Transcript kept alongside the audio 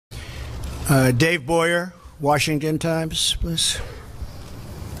Dave Boyer, Washington Times, please.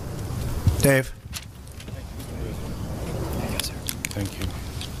 Dave. Thank you.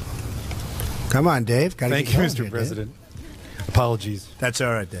 Come on, Dave. Thank you, Mr. President. Apologies. That's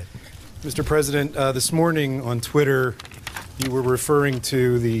all right, Dave. Mr. President, this morning on Twitter, you were referring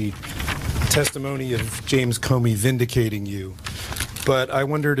to the testimony of James Comey vindicating you. But I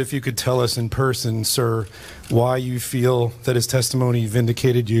wondered if you could tell us in person, sir, why you feel that his testimony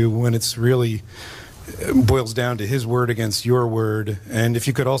vindicated you when it's really boils down to his word against your word. And if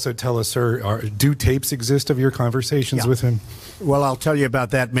you could also tell us, sir, do tapes exist of your conversations with him? Well, I'll tell you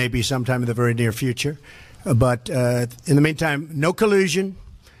about that maybe sometime in the very near future. But in the meantime, no collusion,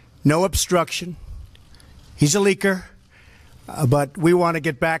 no obstruction. He's a leaker. But we want to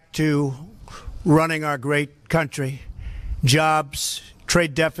get back to running our great country. Jobs,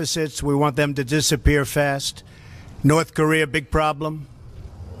 trade deficits, we want them to disappear fast. North Korea, big problem.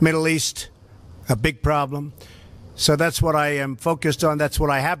 Middle East, a big problem. So that's what I am focused on. That's what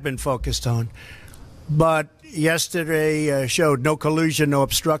I have been focused on. But yesterday showed no collusion, no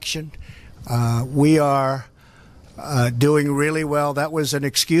obstruction. We are doing really well. That was an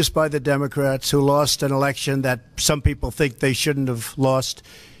excuse by the Democrats who lost an election that some people think they shouldn't have lost,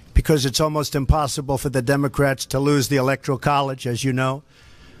 because it's almost impossible for the Democrats to lose the Electoral College, as you know.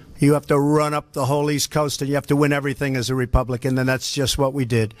 You have to run up the whole East Coast and you have to win everything as a Republican, and that's just what we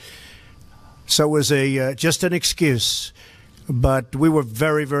did. So it was just an excuse. But we were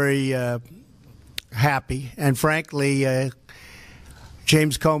very, very happy. And frankly,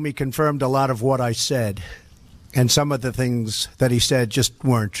 James Comey confirmed a lot of what I said. And some of the things that he said just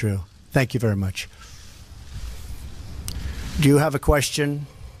weren't true. Thank you very much. Do you have a question?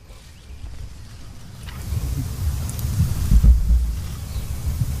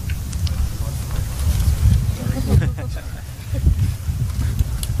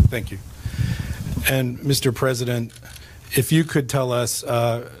 Thank you. And Mr. President, if you could tell us,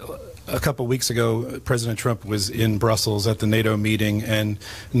 a couple weeks ago, President Trump was in Brussels at the NATO meeting, and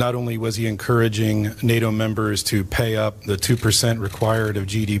not only was he encouraging NATO members to pay up the 2% required of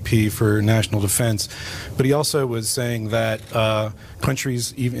GDP for national defense, but he also was saying that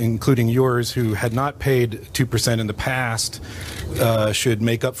countries, including yours, who had not paid 2% in the past, should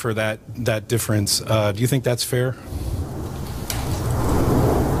make up for that difference. Do you think that's fair?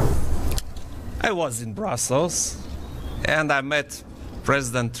 I was in Brussels, and I met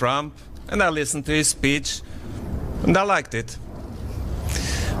President Trump, and I listened to his speech, and I liked it.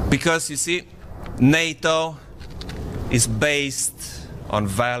 Because, you see, NATO is based on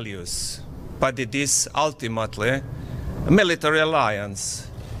values, but it is ultimately a military alliance.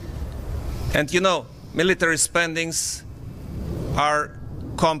 And, you know, military spendings are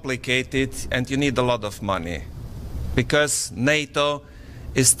complicated, and you need a lot of money, because NATO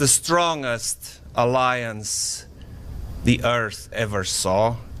is the strongest alliance the earth ever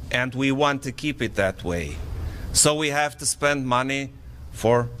saw, and we want to keep it that way. So we have to spend money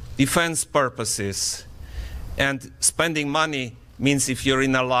for defense purposes. And spending money means if you're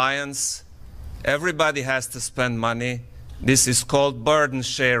in alliance, everybody has to spend money. This is called burden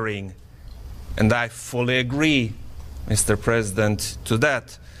sharing. And I fully agree, Mr. President, to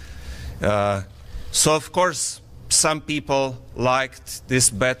that. So of course, some people liked this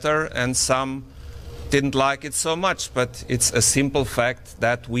better and some didn't like it so much, but it's a simple fact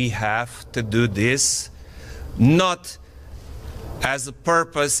that we have to do this, not as a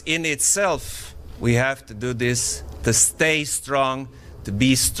purpose in itself. We have to do this to stay strong, to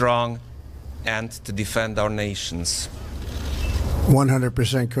be strong, and to defend our nations.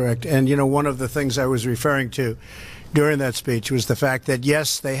 100% correct. And, you know, one of the things I was referring to during that speech was the fact that,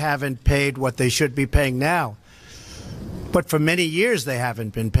 yes, they haven't paid what they should be paying now, but for many years they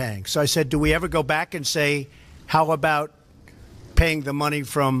haven't been paying. So I said, do we ever go back and say, how about paying the money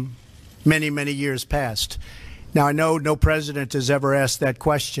from many, many years past? Now, I know no president has ever asked that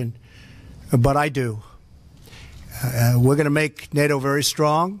question, but I do. We're going to make NATO very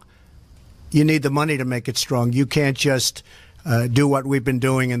strong. You need the money to make it strong. You can't just do what we've been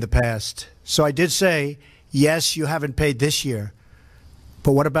doing in the past. So I did say, yes, you haven't paid this year,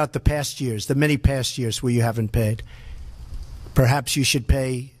 but what about the past years, the many past years where you haven't paid? Perhaps you should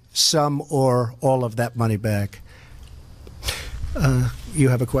pay some or all of that money back. You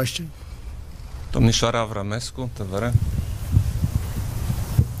have a question? Domnișoara Avramescu, TVR.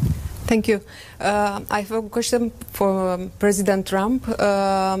 Thank you. I have a question for President Trump.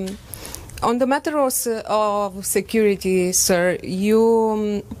 On the matter of security, sir,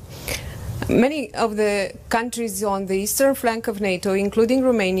 you Many of the countries on the eastern flank of NATO, including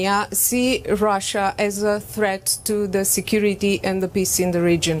Romania, see Russia as a threat to the security and the peace in the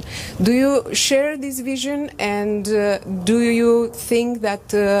region. Do you share this vision, and do you think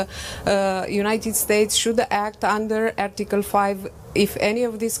that United States should act under Article 5 if any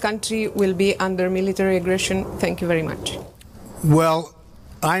of these countries will be under military aggression? Thank you very much. Well,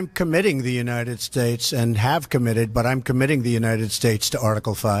 I'm committing the United States, and have committed, but I'm committing the United States to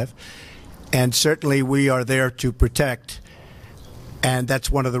Article 5. And certainly we are there to protect. And that's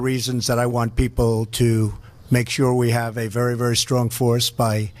one of the reasons that I want people to make sure we have a very, very strong force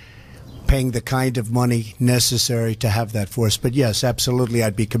by paying the kind of money necessary to have that force. But yes, absolutely,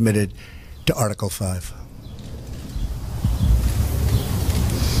 I'd be committed to Article 5.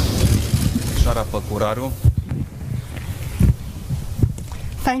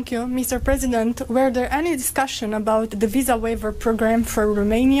 Thank you, Mr. President. Were there any discussion about the visa waiver program for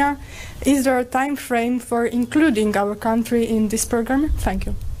Romania? Is there a time frame for including our country in this program? Thank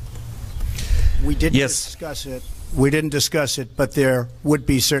you. We didn't discuss it. We didn't discuss it, but there would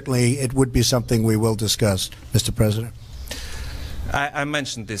be certainly, it would be something we will discuss, Mr. President. I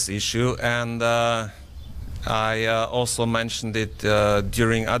mentioned this issue, and I also mentioned it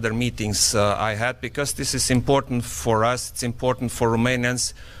during other meetings I had, because this is important for us, it's important for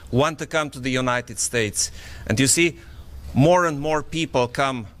Romanians who want to come to the United States. And you see, more and more people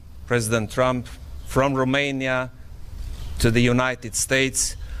come, President Trump, from Romania to the United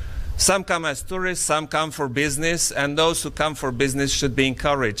States. Some come as tourists, some come for business, and those who come for business should be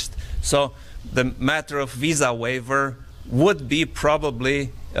encouraged. So the matter of visa waiver would be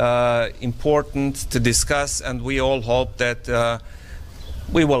probably important to discuss, and we all hope that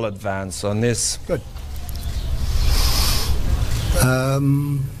we will advance on this. Good.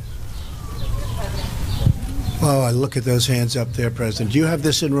 Oh, I look at those hands up there, President. Do you have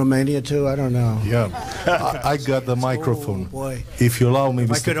this in Romania too? I don't know. Yeah, I got the microphone. Oh, boy. If you allow me,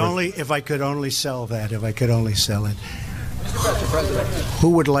 if I could only sell that. If I could only sell it.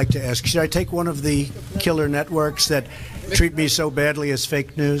 Who would like to ask? Should I take one of the killer networks that treat me so badly as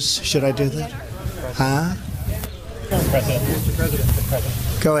fake news? Should I do that? Huh? Mr.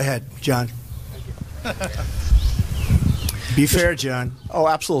 President. Go ahead, John. Be fair, John. Oh,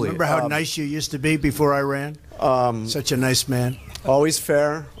 absolutely. Remember how nice you used to be before I ran? Such a nice man. Always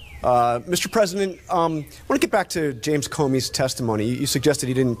fair. Mr. President, I want to get back to James Comey's testimony. You suggested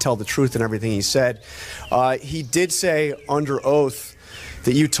he didn't tell the truth in everything he said. He did say under oath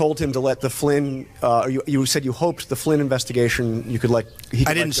that you told him to let the Flynn, you said you hoped the Flynn investigation you could let.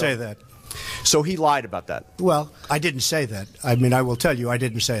 I didn't say that. So he lied about that. Well, I didn't say that. I mean, I will tell you, I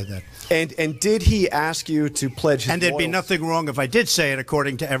didn't say that. And did he ask you to pledge his And there'd be loyalty? nothing wrong if I did say it,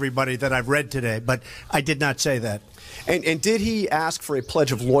 according to everybody that I've read today, but I did not say that. And did he ask for a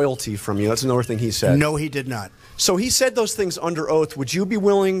pledge of loyalty from you? That's another thing he said. No, he did not. So he said those things under oath. Would you be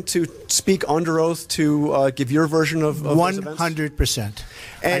willing to speak under oath to give your version of those events? 100%.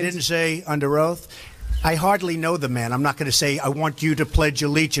 I didn't say under oath. I hardly know the man. I'm not going to say, I want you to pledge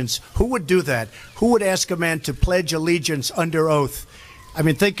allegiance. Who would do that? Who would ask a man to pledge allegiance under oath? I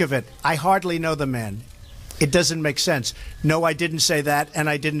mean, think of it. I hardly know the man. It doesn't make sense. No, I didn't say that, and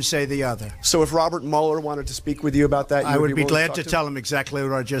I didn't say the other. So if Robert Mueller wanted to speak with you about that, I would be glad to tell him exactly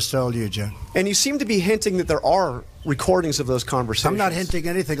what I just told you, John. And you seem to be hinting that there are recordings of those conversations. I'm not hinting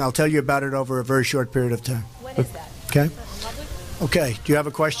anything. I'll tell you about it over a very short period of time. When is that? Okay? Okay. Do you have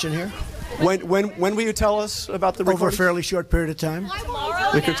a question here? When will you tell us about the recordings? Over a fairly short period of time.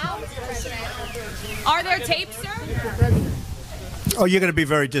 Tomorrow now? Are there tapes, sir? Oh, you're going to be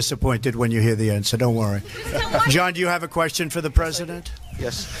very disappointed when you hear the answer. Don't worry. John, do you have a question for the president?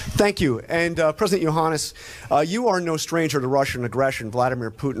 Yes. Thank you. And President Iohannis, you are no stranger to Russian aggression. Vladimir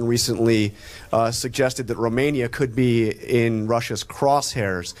Putin recently suggested that Romania could be in Russia's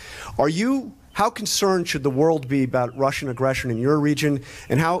crosshairs. How concerned should the world be about Russian aggression in your region,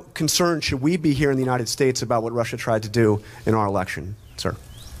 and how concerned should we be here in the United States about what Russia tried to do in our election, sir?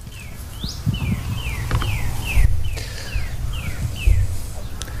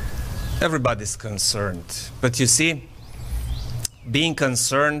 Everybody's concerned, but you see, being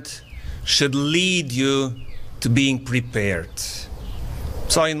concerned should lead you to being prepared.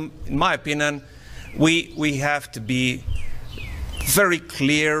 So in my opinion, we have to be very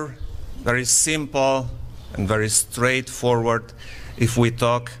clear, very simple, and very straightforward if we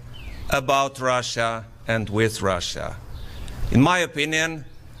talk about Russia and with Russia. In my opinion,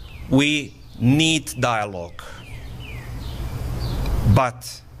 we need dialogue.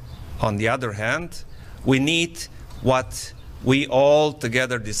 But on the other hand, we need what we all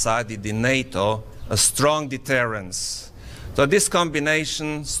together decided in NATO, a strong deterrence. So this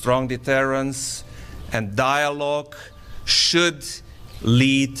combination, strong deterrence and dialogue, should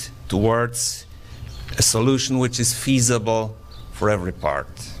lead towards a solution which is feasible for every part.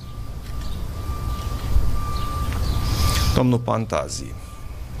 Domnul Pantazi.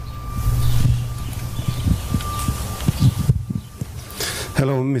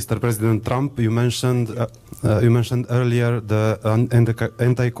 Hello, Mr. President Trump. You mentioned earlier the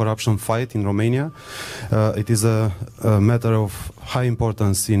anti-corruption fight in Romania. It is a matter of high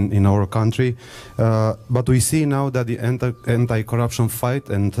importance in our country. But we see now that the anti-corruption fight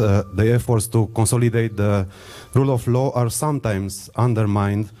and the efforts to consolidate the rule of law are sometimes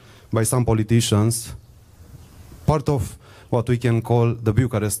undermined by some politicians, part of what we can call the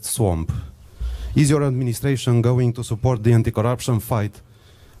Bucharest swamp. Is your administration going to support the anti-corruption fight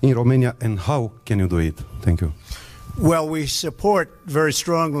in Romania, and how can you do it? Thank you. Well, we support very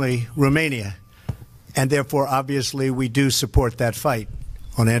strongly Romania, and therefore, obviously, we do support that fight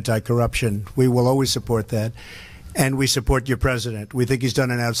on anti-corruption. We will always support that, and we support your president. We think he's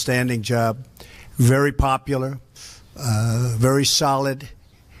done an outstanding job, very popular, very solid,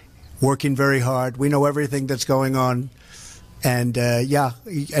 working very hard. We know everything that's going on, and yeah,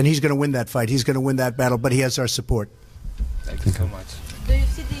 and he's going to win that fight. He's going to win that battle, but he has our support. Thank you so much. Do you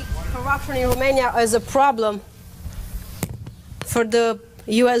see the corruption in Romania as a problem for the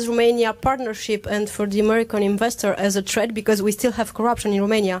US-Romania partnership and for the American investor as a threat, because we still have corruption in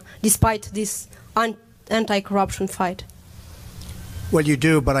Romania despite this anti-corruption fight? Well, you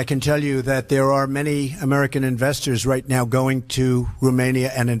do, but I can tell you that there are many American investors right now going to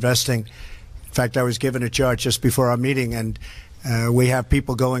Romania and investing. In fact, I was given a chart just before our meeting, and we have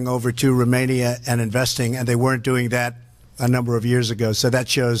people going over to Romania and investing, and they weren't doing that a number of years ago. So that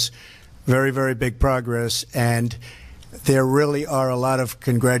shows very, very big progress, and there really are a lot of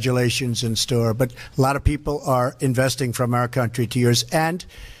congratulations in store. But a lot of people are investing from our country to yours, and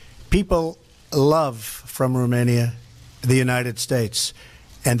people love from Romania the United States,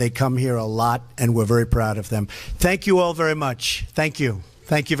 and they come here a lot, and we're very proud of them. Thank you all very much. Thank you.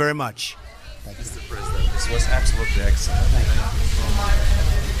 Thank you very much. Thank you, Mr. President. This was absolutely excellent. Thank you.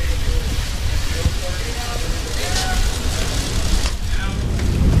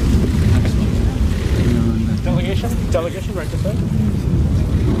 Delegation right this way. You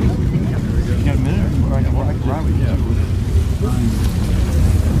got a minute? Or I can ride with you.